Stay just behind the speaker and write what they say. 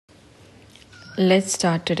Let's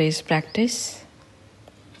start today's practice.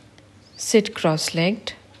 Sit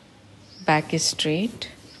cross-legged, back is straight.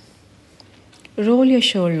 Roll your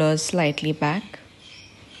shoulders slightly back.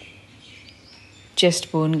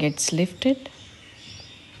 Chest bone gets lifted.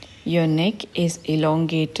 Your neck is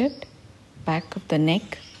elongated, back of the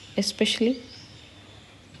neck especially.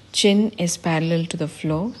 Chin is parallel to the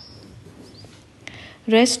floor.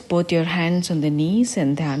 Rest both your hands on the knees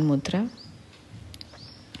and Dhyan Mudra.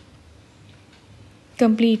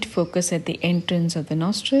 Complete focus at the entrance of the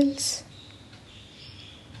nostrils.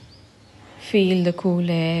 Feel the cool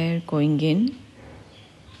air going in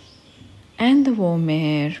and the warm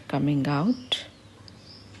air coming out.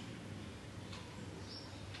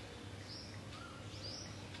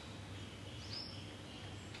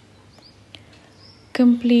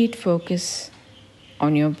 Complete focus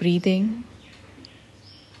on your breathing.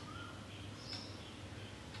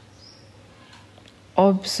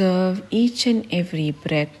 Observe each and every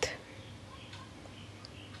breath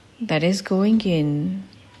that is going in,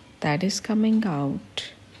 that is coming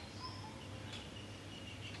out.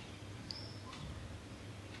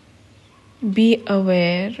 Be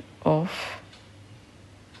aware of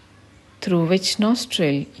through which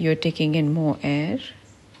nostril you are taking in more air.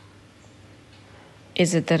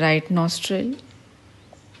 Is it the right nostril,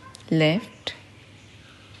 left,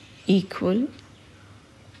 equal?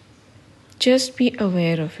 Just be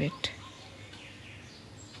aware of it.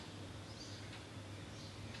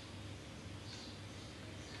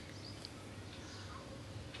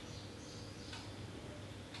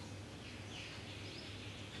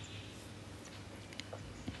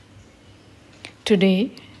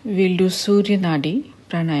 Today we'll do Surya Nadi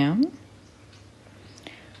Pranayam.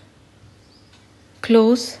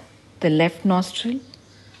 Close the left nostril.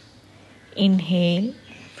 Inhale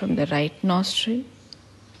from the right nostril.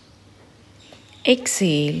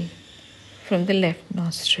 Exhale from the left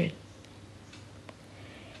nostril.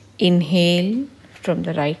 Inhale from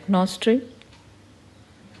the right nostril.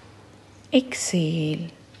 Exhale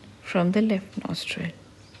from the left nostril.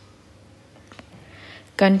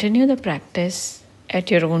 Continue the practice at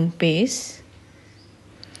your own pace.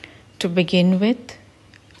 To begin with,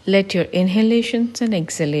 let your inhalations and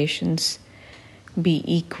exhalations be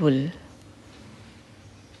equal.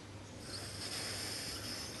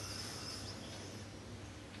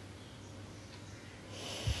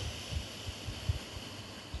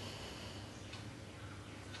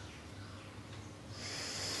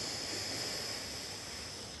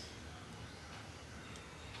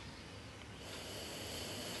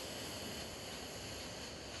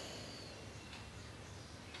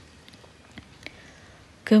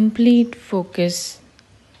 Complete focus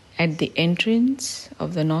at the entrance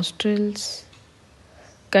of the nostrils,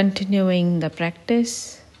 continuing the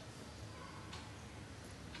practice.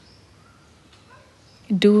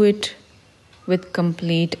 Do it with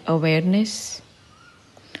complete awareness,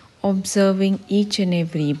 observing each and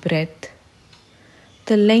every breath,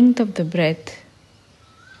 the length of the breath,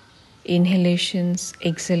 inhalations,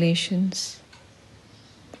 exhalations,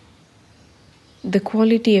 the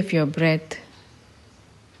quality of your breath.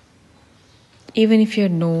 Even if your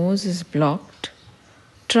nose is blocked,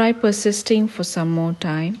 try persisting for some more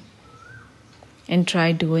time and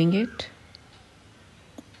try doing it.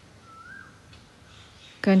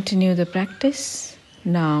 Continue the practice.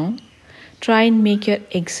 Now, try and make your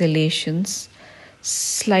exhalations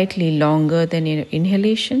slightly longer than your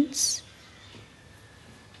inhalations.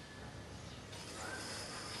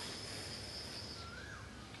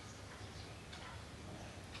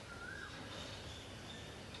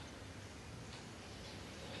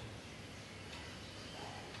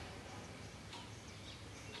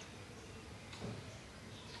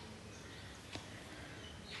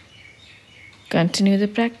 Continue the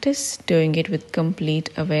practice, doing it with complete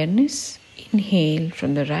awareness. Inhale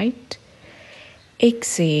from the right.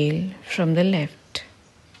 Exhale from the left.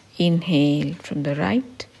 Inhale from the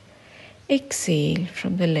right. Exhale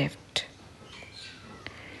from the left.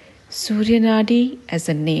 Surya Nadi, as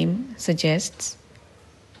the name suggests,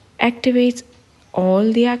 activates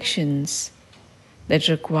all the actions that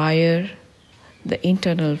require the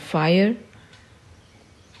internal fire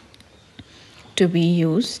to be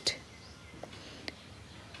used.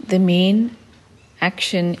 The main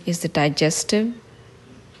action is the digestive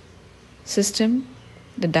system,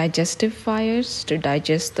 the digestive fires to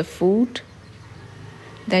digest the food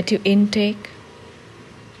that you intake.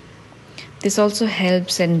 This also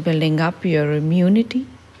helps in building up your immunity.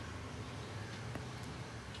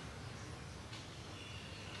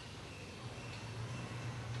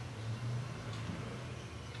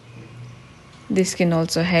 This can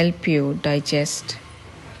also help you digest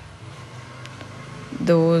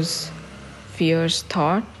those fierce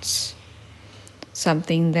thoughts,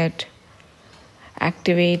 something that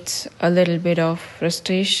activates a little bit of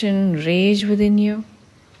frustration, rage within you.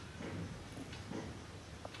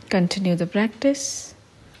 Continue the practice.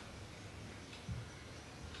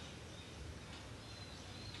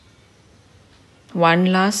 One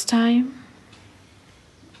last time.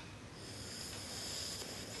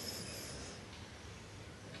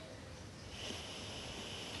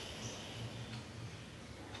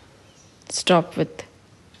 Stop with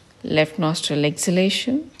left nostril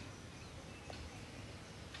exhalation,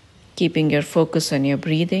 keeping your focus on your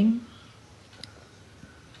breathing.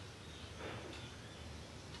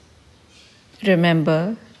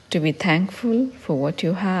 Remember to be thankful for what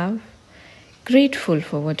you have, grateful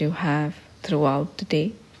for what you have throughout the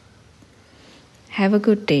day. Have a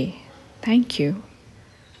good day. Thank you.